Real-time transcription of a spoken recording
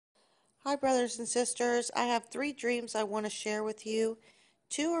Hi, brothers and sisters. I have three dreams I want to share with you.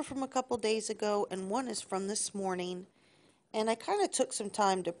 Two are from a couple days ago, and one is from this morning. And I kind of took some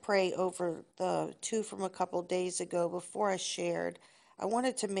time to pray over the two from a couple days ago before I shared. I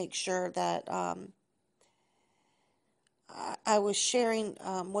wanted to make sure that I was sharing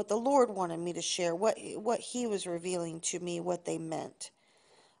what the Lord wanted me to share, what He was revealing to me, what they meant.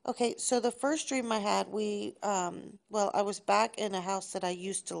 Okay, so the first dream I had, I was back in a house that I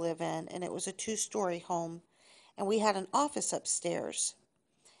used to live in, and it was a two-story home, and we had an office upstairs.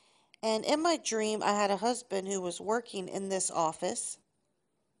 And in my dream, I had a husband who was working in this office,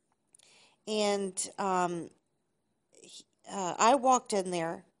 and I walked in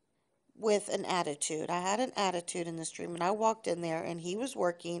there with an attitude. I had an attitude in this dream, and I walked in there, and he was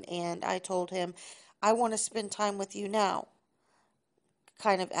working, and I told him, I want to spend time with you now,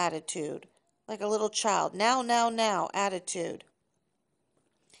 kind of attitude, like a little child. Now attitude.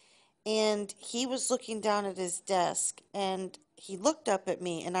 And he was looking down at his desk, and he looked up at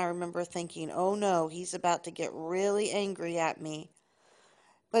me, and I remember thinking, oh no, he's about to get really angry at me.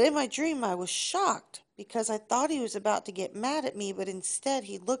 But in my dream, I was shocked because I thought he was about to get mad at me, but instead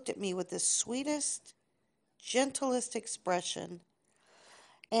he looked at me with the sweetest, gentlest expression.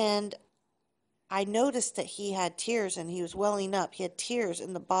 And I noticed that he had tears and he was welling up. He had tears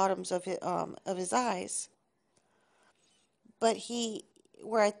in the bottoms of his eyes. But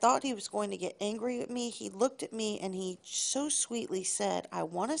where I thought he was going to get angry at me, he looked at me and he so sweetly said, I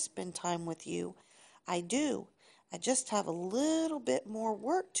want to spend time with you. I do. I just have a little bit more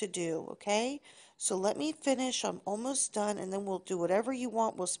work to do, okay? So let me finish. I'm almost done, and then we'll do whatever you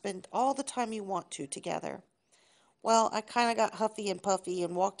want. We'll spend all the time you want to together. Well, I kind of got huffy and puffy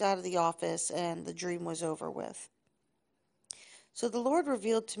and walked out of the office, and the dream was over with. So the Lord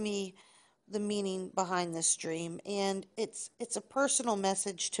revealed to me the meaning behind this dream, and it's a personal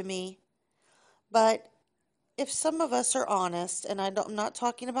message to me. But if some of us are honest, and I'm not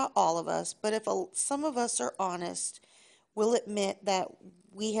talking about all of us, but if some of us are honest, we'll admit that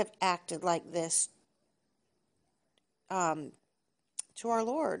we have acted like this um, to our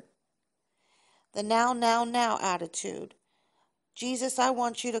Lord. The now attitude. Jesus, I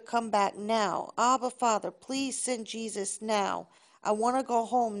want you to come back now. Abba, Father, please send Jesus now. I want to go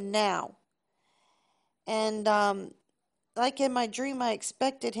home now. And like in my dream, I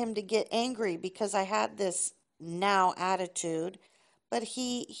expected him to get angry because I had this now attitude, but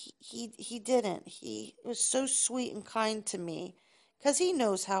he didn't. He was so sweet and kind to me because he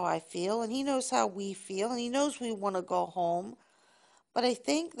knows how I feel and he knows how we feel and he knows we want to go home. But I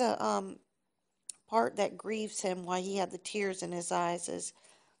think the part that grieves him, why he had the tears in his eyes, is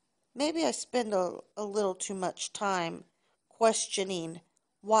maybe I spend a little too much time questioning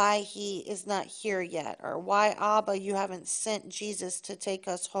why he is not here yet, or why, Abba, you haven't sent Jesus to take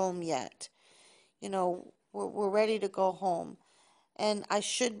us home yet. We're ready to go home. And I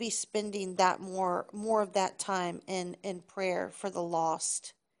should be spending that more of that time in prayer for the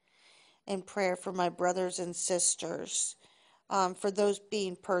lost, in prayer for my brothers and sisters, for those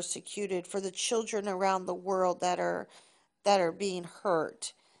being persecuted, for the children around the world that are being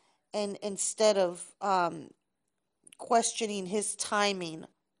hurt, and instead of questioning his timing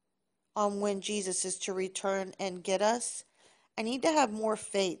on when Jesus is to return and get us, I need to have more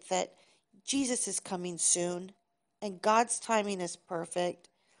faith that Jesus is coming soon and God's timing is perfect.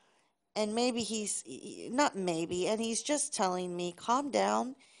 And maybe not maybe, and he's just telling me, calm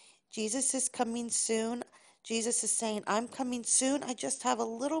down. Jesus is coming soon. Jesus is saying, I'm coming soon. I just have a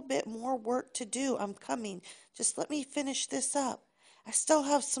little bit more work to do. I'm coming. Just let me finish this up. I still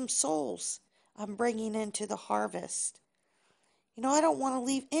have some souls I'm bringing into the harvest. I don't want to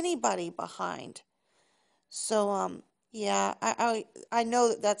leave anybody behind. So, yeah, I know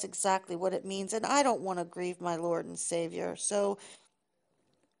that that's exactly what it means, and I don't want to grieve my Lord and Savior. So,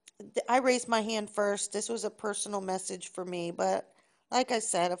 I raised my hand first. This was a personal message for me, but like I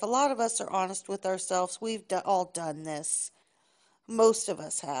said, if a lot of us are honest with ourselves, we've all done this. Most of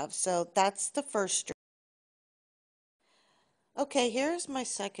us have. So, that's the first dream. Okay, here's my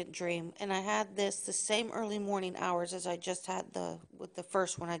second dream, and I had this the same early morning hours as I just had with the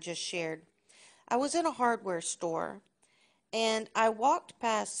first one I just shared. I was in a hardware store, and I walked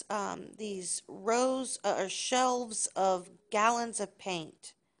past these rows or shelves of gallons of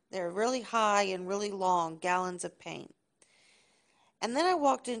paint. They're really high and really long gallons of paint. And then I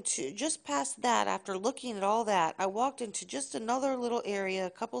walked into, just past that, after looking at all that, I walked into just another little area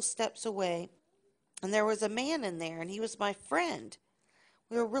a couple steps away, and there was a man in there, and he was my friend.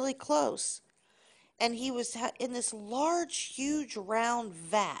 We were really close. And he was in this large, huge, round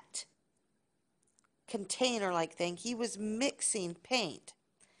vat, container like thing. He was mixing paint.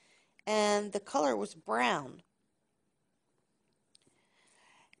 and the color was brown.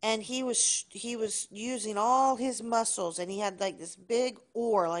 And he was using all his muscles, and he had like this big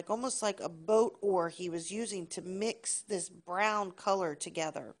oar, like almost like a boat oar he was using to mix this brown color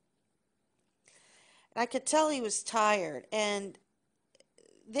together. And I could tell he was tired. And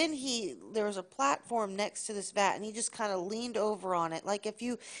then there was a platform next to this vat, and he just kind of leaned over on it, like if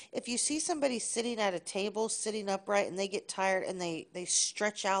you see somebody sitting at a table sitting upright and they get tired and they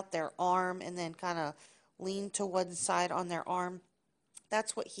stretch out their arm and then kind of lean to one side on their arm.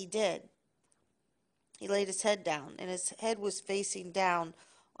 That's what he did. He laid his head down, and his head was facing down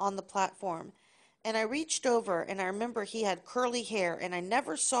on the platform. And I reached over, and I remember he had curly hair, and I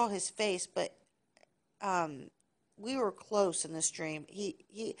never saw his face, but um, we were close in this dream.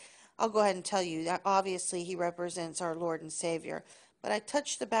 I'll go ahead and tell you that obviously he represents our Lord and Savior. But I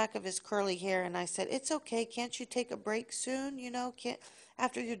touched the back of his curly hair, and I said, "It's okay. Can't you take a break soon? Can't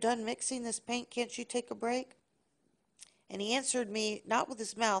after you're done mixing this paint, can't you take a break?" And he answered me, not with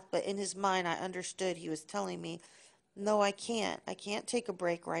his mouth, but in his mind, I understood he was telling me, "No, I can't. I can't take a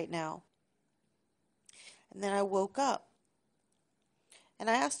break right now." And then I woke up. And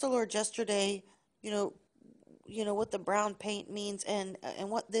I asked the Lord yesterday, you know, what the brown paint means and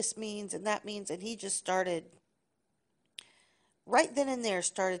what this means and that means, and he just started right then and there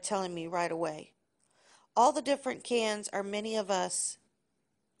started telling me right away. All the different cans are many of us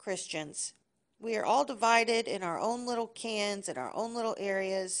Christians. We are all divided in our own little cans, in our own little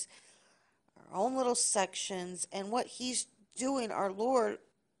areas, our own little sections, and what he's doing, our Lord,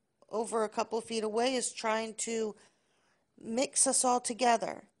 over a couple of feet away, is trying to mix us all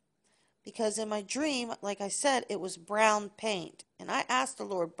together. Because in my dream, like I said, it was brown paint. And I asked the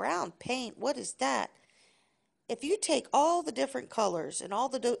Lord, "Brown paint, what is that?" If you take all the different colors and all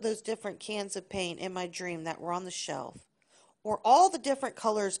those different cans of paint in my dream that were on the shelf, or all the different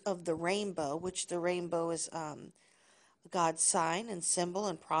colors of the rainbow, which the rainbow is God's sign and symbol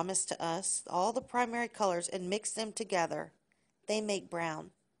and promise to us, all the primary colors, and mix them together, they make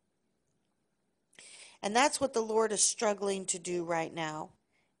brown. And that's what the Lord is struggling to do right now.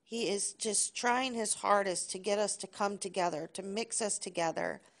 He is just trying his hardest to get us to come together, to mix us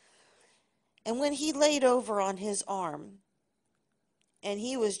together. And when he laid over on his arm, and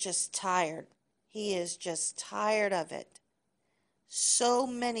he was just tired, he is just tired of it. So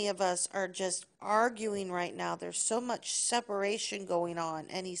many of us are just arguing right now. There's so much separation going on,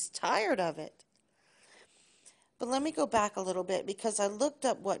 and he's tired of it. But let me go back a little bit, because I looked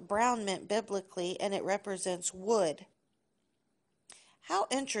up what brown meant biblically, and it represents wood. How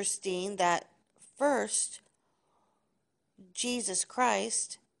interesting that first Jesus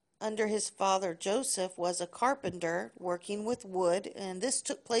Christ, under his father Joseph, was a carpenter working with wood, and this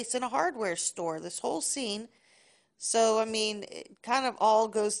took place in a hardware store, this whole scene. So, I mean, it kind of all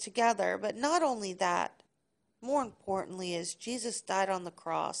goes together. But not only that, more importantly, is Jesus died on the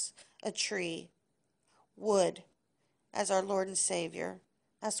cross, a tree, wood, as our Lord and Savior.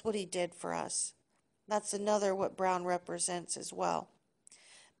 That's what he did for us. That's another what brown represents as well.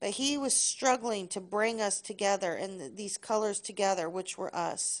 But he was struggling to bring us together and these colors together, which were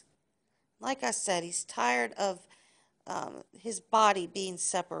us. Like I said, he's tired of his body being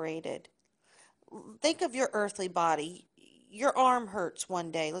separated. Think of your earthly body. Your arm hurts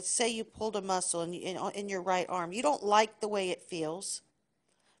one day. Let's say you pulled a muscle in your right arm. You don't like the way it feels,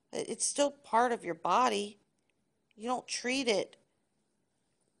 but it's still part of your body. You don't treat it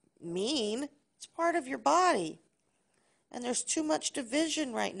mean. It's part of your body. And there's too much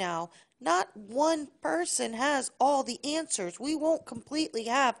division right now. Not one person has all the answers. We won't completely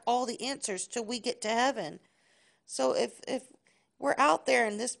have all the answers till we get to heaven. So if we're out there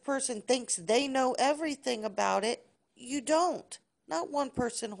and this person thinks they know everything about it, you don't. Not one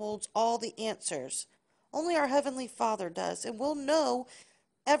person holds all the answers. Only our Heavenly Father does, and we'll know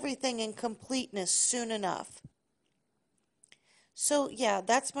everything in completeness soon enough. So, yeah,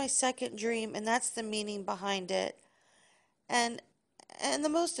 that's my second dream, and that's the meaning behind it. And and the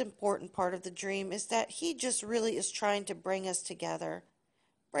most important part of the dream is that he just really is trying to bring us together.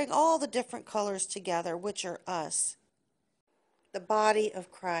 Bring all the different colors together, which are us, the body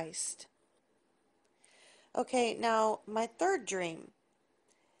of Christ. Okay, now my third dream.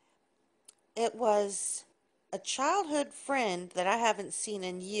 It was a childhood friend that I haven't seen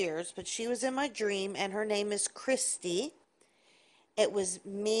in years, but she was in my dream, and her name is Christy. It was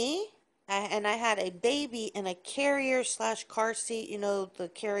me, and I had a baby in a carrier slash car seat,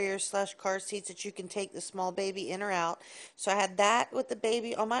 the carrier slash car seats that you can take the small baby in or out. So I had that with the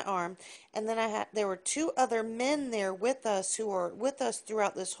baby on my arm, and then there were two other men there with us who were with us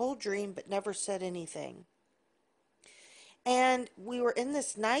throughout this whole dream but never said anything. And we were in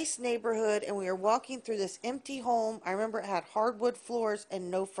this nice neighborhood and we were walking through this empty home. I remember it had hardwood floors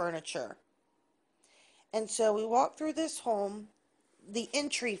and no furniture. And so we walked through this home, the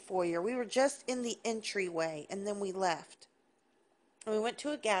entry foyer. We were just in the entryway and then we left. And we went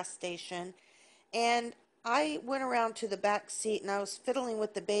to a gas station and I went around to the back seat and I was fiddling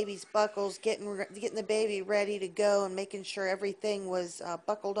with the baby's buckles, getting the baby ready to go and making sure everything was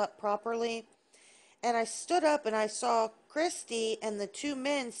buckled up properly. And I stood up and I saw Christy and the two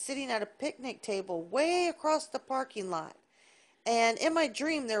men sitting at a picnic table way across the parking lot. And in my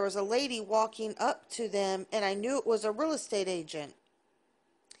dream, there was a lady walking up to them, and I knew it was a real estate agent.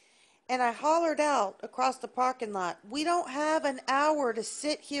 And I hollered out across the parking lot, "We don't have an hour to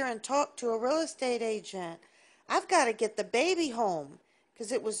sit here and talk to a real estate agent. I've got to get the baby home."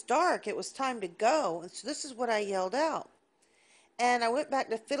 Because it was dark, it was time to go. And so this is what I yelled out. And I went back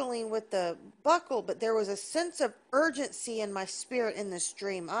to fiddling with the buckle, but there was a sense of urgency in my spirit in this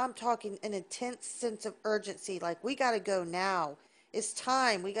dream. I'm talking an intense sense of urgency, like we got to go now. It's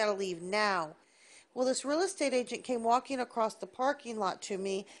time. We got to leave now. Well, this real estate agent came walking across the parking lot to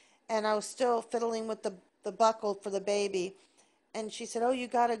me, and I was still fiddling with the buckle for the baby. And she said, "Oh, you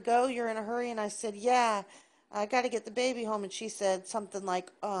got to go? You're in a hurry?" And I said, "Yeah, I got to get the baby home." And she said something like,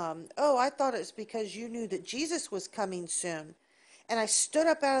 "Oh, I thought it was because you knew that Jesus was coming soon." And I stood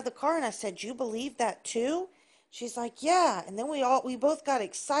up out of the car and I said, "You believe that too?" She's like, "Yeah." And then we both got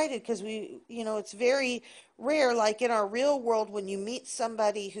excited because it's very rare, like in our real world, when you meet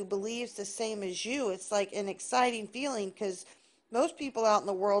somebody who believes the same as you, it's like an exciting feeling because most people out in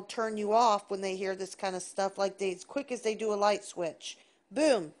the world turn you off when they hear this kind of stuff, like as quick as they do a light switch.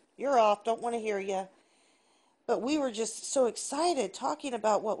 Boom, you're off, don't want to hear you. But we were just so excited talking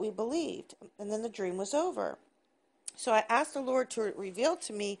about what we believed. And then the dream was over. So I asked the Lord to reveal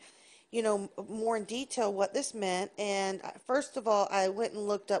to me, more in detail what this meant. And first of all, I went and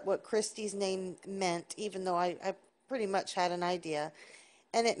looked up what Christy's name meant, even though I pretty much had an idea.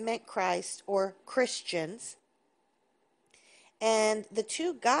 And it meant Christ or Christians. And the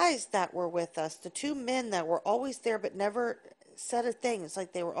two guys that were with us, the two men that were always there but never said a thing, it's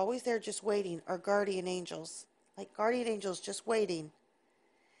like they were always there just waiting, are guardian angels. Like guardian angels just waiting.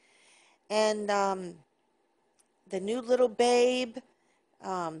 And the new little babe,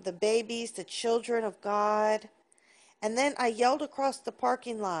 the babies, the children of God. And then I yelled across the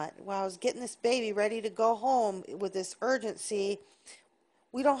parking lot while I was getting this baby ready to go home with this urgency,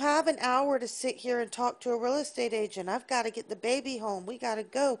 "We don't have an hour to sit here and talk to a real estate agent. I've got to get the baby home. We got to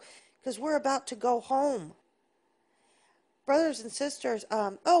go because we're about to go home." Brothers and sisters,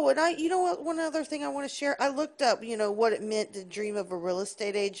 oh, and you know what, one other thing I want to share, I looked up, what it meant to dream of a real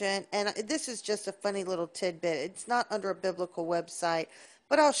estate agent, and this is just a funny little tidbit. It's not under a biblical website,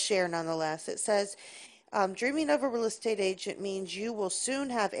 but I'll share nonetheless. It says, dreaming of a real estate agent means you will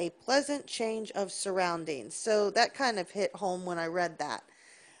soon have a pleasant change of surroundings. So that kind of hit home when I read that.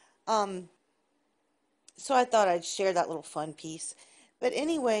 Um, so I thought I'd share that little fun piece. But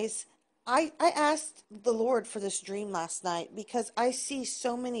anyways, I asked the Lord for this dream last night because I see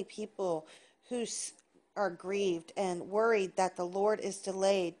so many people who are grieved and worried that the Lord is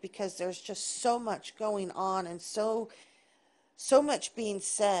delayed because there's just so much going on and so much being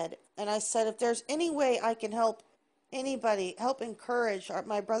said. And I said, if there's any way I can help anybody, help encourage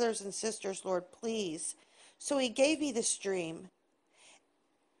my brothers and sisters, Lord, please. So he gave me this dream.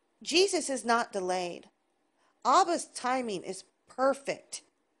 Jesus is not delayed. Abba's timing is perfect.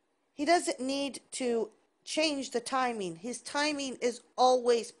 He doesn't need to change the timing. His timing is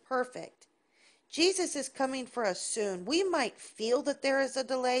always perfect. Jesus is coming for us soon. We might feel that there is a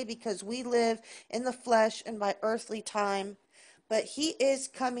delay because we live in the flesh and by earthly time, but he is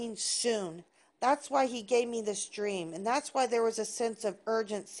coming soon. That's why he gave me this dream, and that's why there was a sense of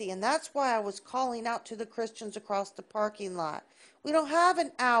urgency, and that's why I was calling out to the Christians across the parking lot. We don't have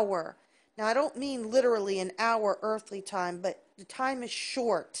an hour. Now, I don't mean literally an hour earthly time, but the time is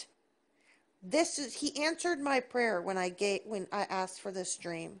short. He answered my prayer when I asked for this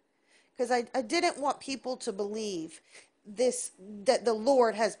dream. Because I didn't want people to believe that the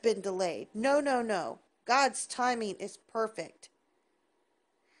Lord has been delayed. No, no, no. God's timing is perfect.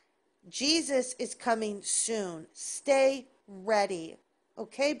 Jesus is coming soon. Stay ready.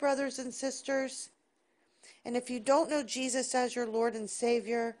 Okay, brothers and sisters? And if you don't know Jesus as your Lord and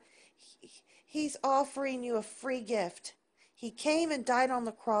Savior, he's offering you a free gift. He came and died on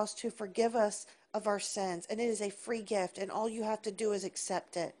the cross to forgive us of our sins, and it is a free gift, and all you have to do is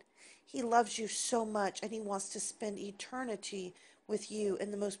accept it. He loves you so much, and he wants to spend eternity with you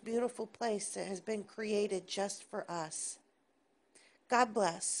in the most beautiful place that has been created just for us. God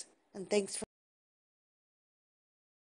bless, and thanks for